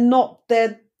linked, but they're not.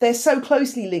 They're so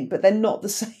closely linked, but they're not the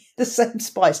same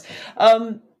spice.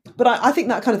 But I think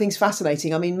that kind of thing's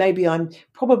fascinating. I mean, maybe I'm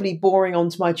probably boring on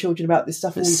to my children about this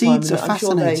stuff all the time. Seeds are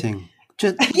fascinating.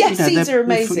 Seeds are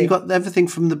amazing. You've got everything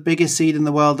from the biggest seed in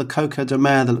the world, the coco de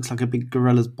mer, that looks like a big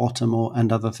gorilla's bottom,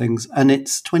 and other things, and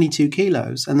it's 22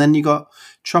 kilos. And then you got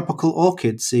tropical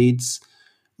orchid seeds,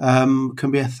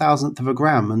 can be 1,000th of a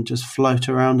gram, and just float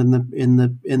around in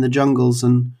the jungles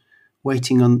and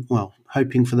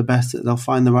hoping for the best that they'll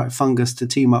find the right fungus to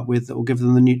team up with that will give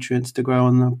them the nutrients to grow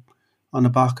on the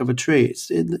bark of a tree.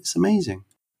 It's amazing.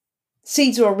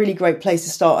 Seeds are a really great place to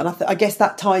start. And I guess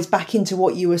that ties back into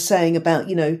what you were saying about,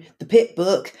 the pit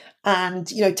book and,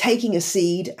 taking a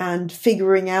seed and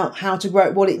figuring out how to grow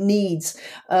it, what it needs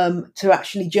to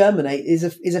actually germinate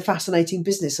is a fascinating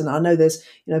business. And I know there's,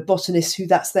 botanists who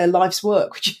that's their life's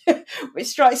work, which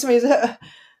strikes me as a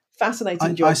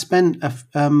fascinating job. I spent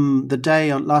the day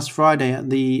on last Friday at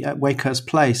Wakehurst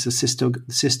Place, the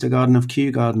sister garden of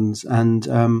Kew Gardens. And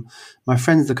my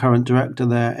friend's the current director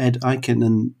there, Ed Eichen,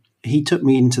 and he took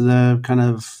me into the kind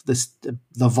of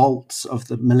the vaults of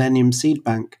the Millennium Seed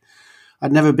Bank.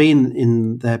 I'd never been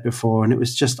in there before, and it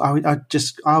was just I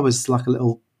was like a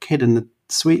little kid in the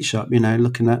sweet shop,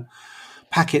 looking at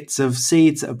packets of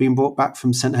seeds that have been brought back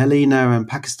from St. Helena and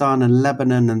Pakistan and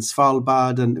Lebanon and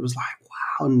Svalbard, and it was like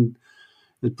wow, and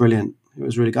it was brilliant. It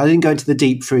was really good. I didn't go into the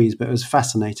deep freeze, but it was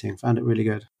fascinating. Found it really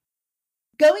good.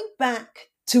 Going back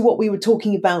to what we were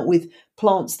talking about with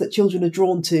plants that children are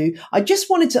drawn to, I just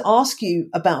wanted to ask you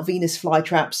about Venus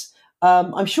flytraps.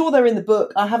 I'm sure they're in the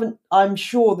book. I'm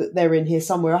sure that they're in here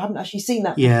somewhere. I haven't actually seen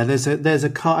that. Yeah,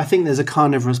 I think there's a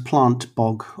carnivorous plant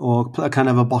bog, or a kind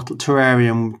of a bottle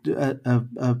terrarium,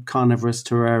 a carnivorous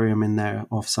terrarium in there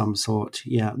of some sort.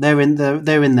 Yeah, they're in there.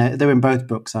 They're in both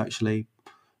books actually.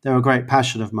 They're a great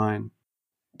passion of mine.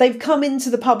 They've come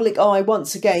into the public eye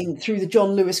once again through the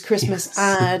John Lewis Christmas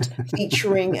ad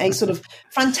featuring a sort of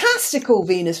fantastical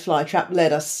Venus flytrap,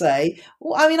 let us say.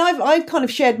 Well, I mean, I've kind of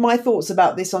shared my thoughts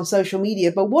about this on social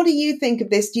media, but what do you think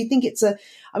of this? Do you think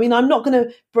I'm not going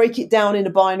to break it down in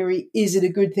a binary, is it a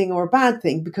good thing or a bad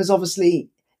thing? Because obviously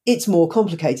it's more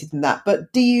complicated than that.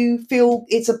 But do you feel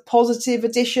it's a positive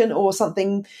addition or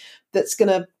something that's going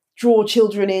to draw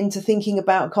children into thinking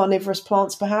about carnivorous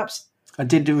plants perhaps? I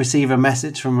did receive a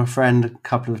message from a friend a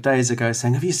couple of days ago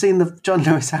saying, have you seen the John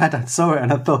Lewis ad? I saw it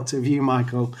and I thought of you,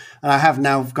 Michael. And I have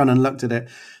now gone and looked at it.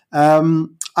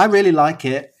 I really like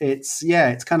it. It's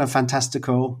kind of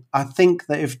fantastical. I think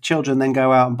that if children then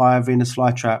go out and buy a Venus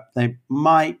flytrap, they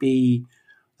might be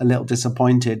a little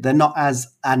disappointed. They're not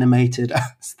as animated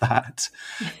as that,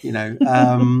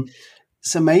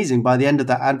 It's amazing by the end of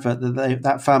that advert that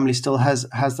that family still has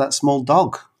that small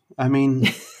dog. I mean...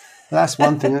 That's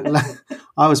one thing. It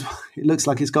looks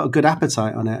like it's got a good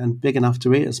appetite on it and big enough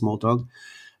to eat a small dog.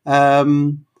 I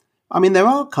mean, there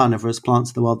are carnivorous plants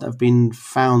in the world that have been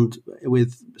found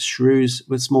with shrews,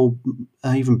 with small,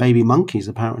 even baby monkeys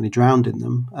apparently drowned in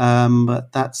them.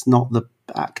 But that's not the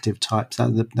active types,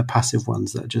 the passive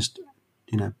ones that are just,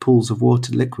 pools of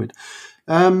water, liquid.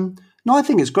 No, I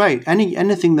think it's great.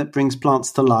 Anything that brings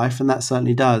plants to life, and that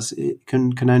certainly does, it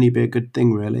can only be a good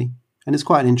thing, really. And it's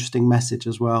quite an interesting message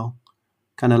as well.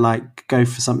 Kind of like go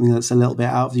for something that's a little bit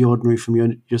out of the ordinary from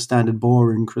your standard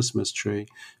boring Christmas tree.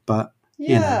 But,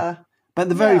 but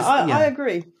the very... I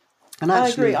agree. And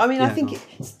actually, I agree. I mean,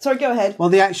 sorry, go ahead. Well,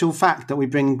 the actual fact that we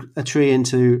bring a tree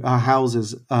into our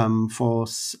houses for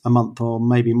a month or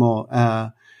maybe more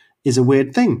is a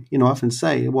weird thing. I often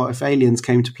say, what if aliens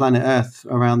came to planet Earth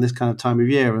around this kind of time of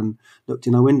year and looked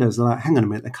in our windows? They're like, hang on a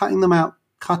minute, they're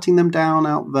cutting them down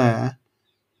out there,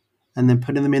 and then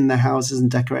putting them in their houses and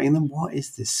decorating them. What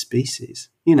is this species?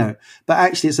 But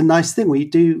actually it's a nice thing. We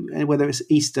do, whether it's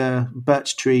Easter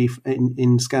birch tree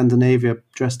in Scandinavia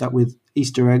dressed up with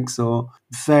Easter eggs, or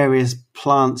various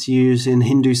plants used in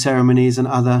Hindu ceremonies and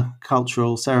other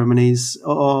cultural ceremonies,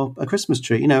 or a Christmas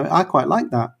tree. I quite like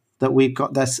that we've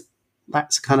got this.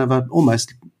 That's kind of a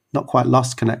almost not quite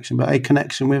lost connection, but a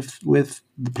connection with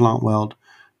the plant world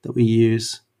that we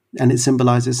use. And it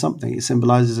symbolizes something. It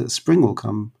symbolizes that spring will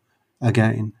come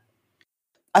again.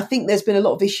 I think there's been a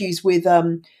lot of issues with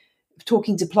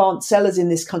talking to plant sellers in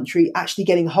this country actually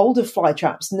getting hold of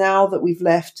flytraps now that we've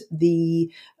left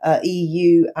the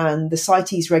EU, and the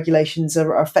CITES regulations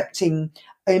are affecting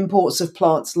imports of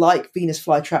plants like Venus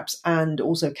flytraps and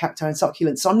also cacti and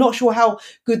succulents. So I'm not sure how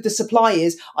good the supply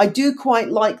is. I do quite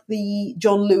like the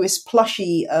John Lewis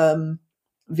plushie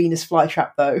Venus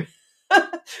flytrap though.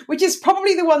 which is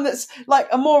probably the one that's like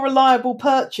a more reliable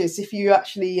purchase if you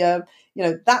actually,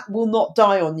 that will not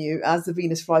die on you, as the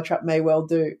Venus flytrap may well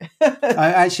do.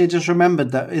 I actually just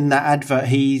remembered that in that advert,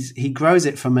 he grows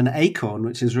it from an acorn,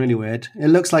 which is really weird. It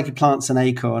looks like he plants an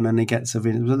acorn and he gets a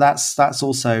Venus, but that's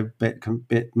also a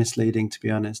bit misleading, to be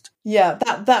honest. Yeah,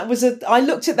 that was I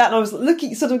looked at that and I was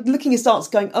looking askance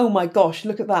going, oh my gosh,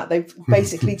 look at that. They've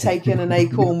basically taken an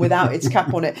acorn without its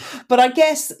cap on it. But I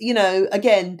guess,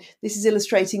 again, this is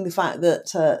illustrating the fact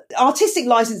that artistic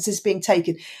license is being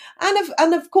taken.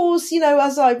 And of course,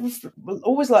 as I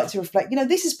always like to reflect,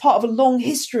 this is part of a long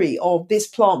history of this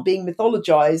plant being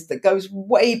mythologized that goes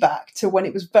way back to when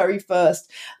it was very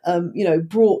first,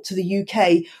 brought to the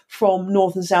UK from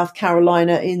North and South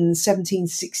Carolina in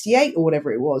 1768 or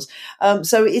whatever it was.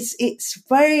 So it's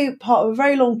very part of a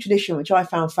very long tradition, which I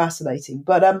found fascinating.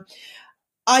 But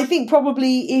I think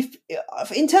probably if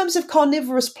in terms of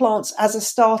carnivorous plants as a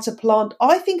starter plant,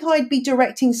 I think I'd be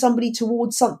directing somebody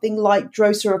towards something like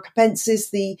Drosera capensis,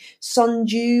 the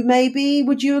sundew maybe.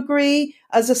 Would you agree?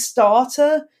 As a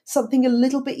starter, something a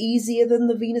little bit easier than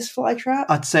the Venus flytrap?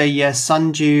 I'd say yes,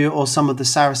 sundew or some of the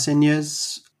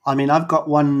Sarracenias. I mean, I've got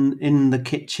one in the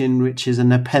kitchen, which is a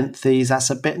Nepenthes. That's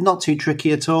a bit not too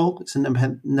tricky at all. It's a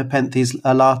Nepenthes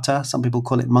alata. Some people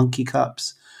call it monkey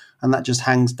cups. And that just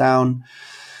hangs down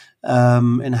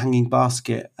in a hanging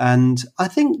basket. And I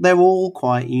think they're all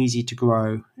quite easy to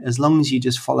grow as long as you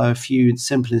just follow a few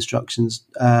simple instructions.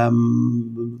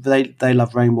 They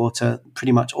love rainwater.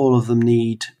 Pretty much all of them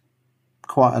need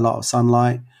quite a lot of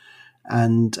sunlight.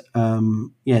 And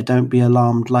don't be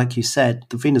alarmed. Like you said,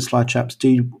 the Venus flytraps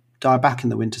do die back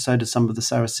in the winter. So do some of the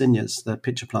Sarracenias, the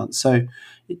pitcher plants. So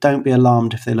don't be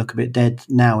alarmed if they look a bit dead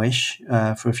nowish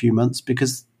for a few months,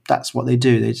 because that's what they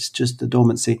do. They just the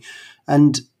dormancy.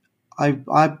 And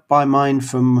I buy mine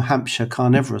from Hampshire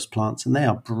carnivorous plants, and they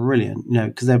are brilliant,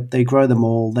 because they grow them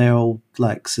all. They're all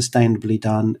like sustainably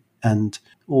done and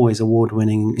always award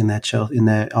winning in their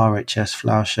RHS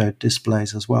flower show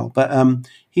displays as well. But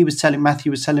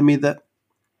Matthew was telling me that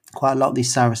quite a lot of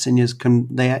these Sarracenias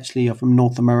they actually are from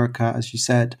North America, as you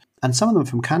said, and some of them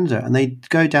from Canada, and they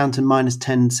go down to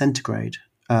 -10 centigrade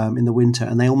in the winter,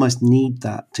 and they almost need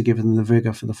that to give them the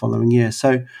vigor for the following year.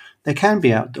 So there can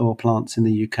be outdoor plants in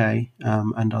the UK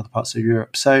and other parts of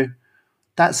Europe. So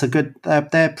that's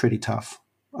they're pretty tough,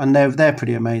 and they're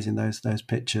pretty amazing. Those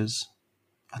pictures.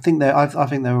 I think they're all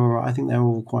right. I think they're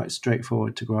all quite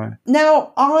straightforward to grow.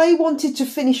 Now, I wanted to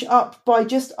finish up by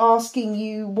just asking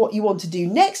you what you want to do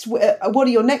next. What are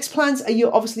your next plans?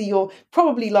 You're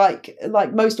probably like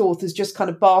most authors, just kind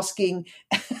of basking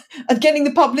and getting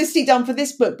the publicity done for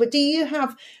this book. But do you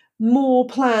have more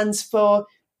plans for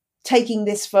taking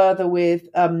this further with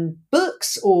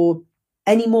books, or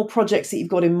any more projects that you've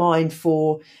got in mind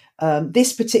for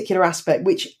this particular aspect,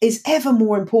 which is ever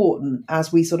more important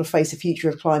as we sort of face a future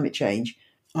of climate change?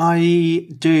 I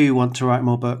do want to write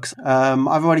more books.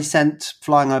 I've already sent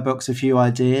Flying iBooks a few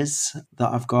ideas that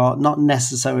I've got, not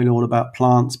necessarily all about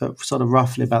plants, but sort of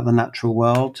roughly about the natural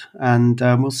world. And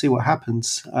we'll see what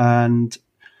happens. And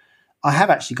I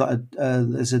have actually got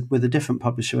with a different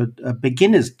publisher, a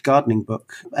beginner's gardening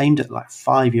book aimed at like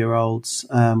 5-year-olds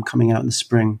coming out in the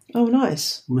spring. Oh,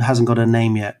 nice. It hasn't got a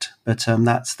name yet, but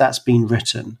that's been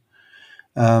written.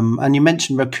 And you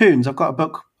mentioned raccoons. I've got a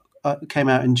book came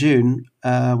out in June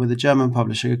with a German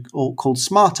publisher called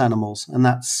Smart Animals, and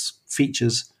that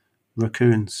features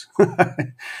raccoons.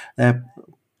 They're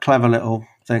clever little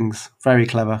things, very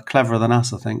cleverer than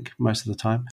us, I think, most of the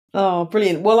time. Oh,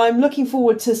 brilliant. Well, I'm looking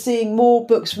forward to seeing more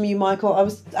books from you, Michael. I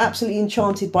was absolutely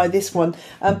enchanted by this one.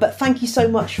 But thank you so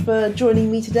much for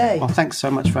joining me today. Well, thanks so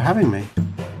much for having me.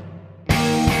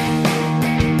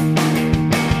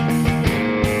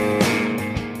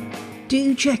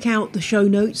 Do check out the show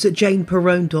notes at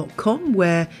janeperrone.com,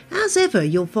 where, as ever,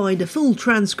 you'll find a full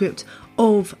transcript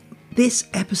of this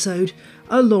episode,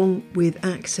 along with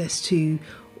access to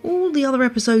all the other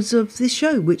episodes of this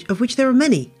show, of which there are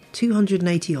many.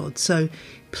 280 odd, so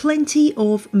plenty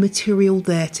of material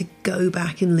there to go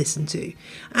back and listen to.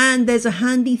 And there's a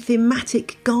handy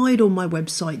thematic guide on my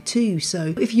website too,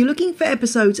 so if you're looking for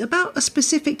episodes about a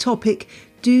specific topic,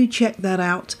 do check that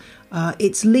out.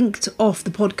 It's linked off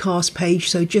the podcast page,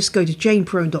 so just go to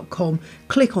janeperrone.com,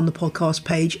 click on the podcast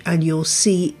page, and you'll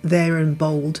see there in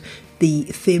bold the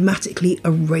thematically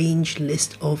arranged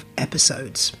list of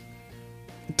episodes.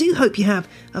 Do hope you have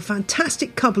a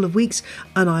fantastic couple of weeks,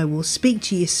 and I will speak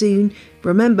to you soon.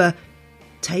 Remember,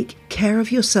 take care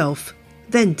of yourself,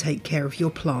 then take care of your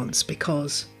plants,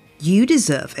 because you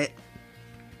deserve it.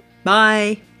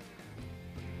 Bye.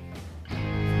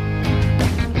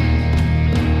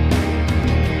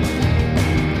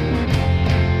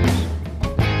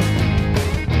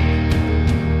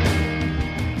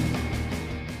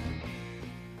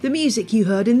 The music you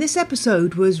heard in this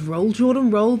episode was Roll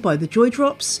Jordan Roll by the Joy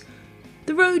Drops,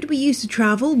 The Road We Used to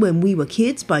Travel When We Were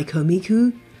Kids by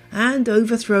Komiku, and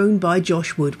Overthrown by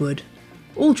Josh Woodward.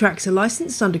 All tracks are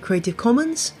licensed under Creative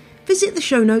Commons. Visit the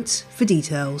show notes for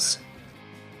details.